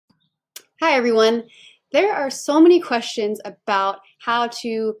Hi everyone. There are so many questions about how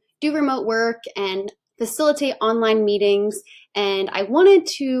to do remote work and facilitate online meetings, and I wanted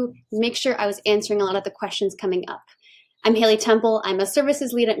to make sure I was answering a lot of the questions coming up. I'm Hailey Temple. I'm a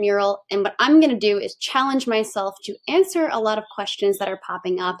services lead at MURAL, and what I'm going to do is challenge myself to answer a lot of questions that are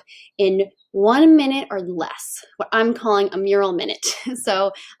popping up in 1 minute or less, what I'm calling a MURAL Minute.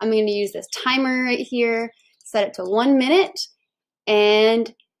 So I'm going to use this timer right here, set it to 1 minute,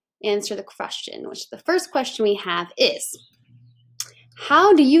 and answer the question, which the first question we have is,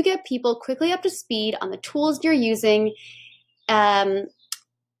 how do you get people quickly up to speed on the tools you're using, and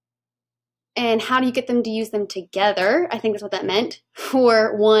how do you get them to use them together? I think that's what that meant,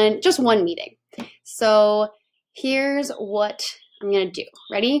 for just one meeting. So here's what I'm gonna do.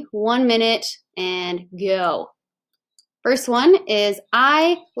 Ready? 1 minute and go. First one is,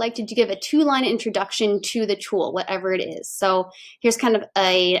 I like to give a 2-line introduction to the tool, whatever it is. So here's kind of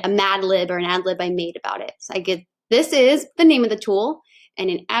a Mad Lib or an ad lib I made about it. So I give, this is the name of the tool,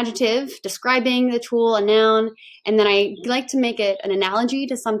 and an adjective describing the tool, a noun, and then I like to make it an analogy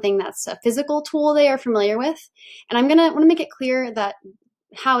to something that's a physical tool they are familiar with. And I want to make it clear that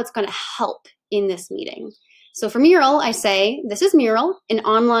how it's going to help in this meeting. So for MURAL, I say, this is MURAL, an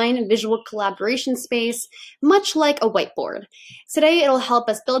online visual collaboration space, much like a whiteboard. Today, it'll help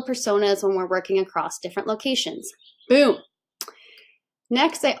us build personas when we're working across different locations. Boom.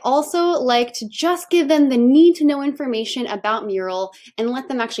 Next, I also like to just give them the need-to-know information about MURAL and let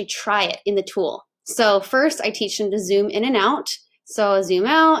them actually try it in the tool. So first, I teach them to zoom in and out. So zoom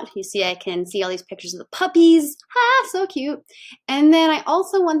out, you see I can see all these pictures of the puppies. Ah, so cute. And then I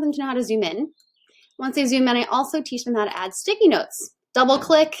also want them to know how to zoom in. Once they zoom in, I also teach them how to add sticky notes. Double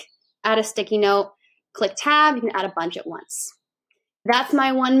click, add a sticky note, click tab, you can add a bunch at once. That's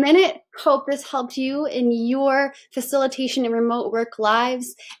my 1 minute. Hope this helped you in your facilitation and remote work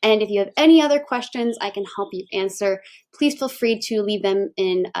lives. And if you have any other questions I can help you answer, please feel free to leave them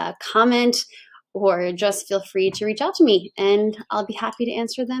in a comment or just feel free to reach out to me and I'll be happy to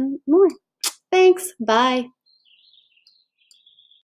answer them more. Thanks, bye.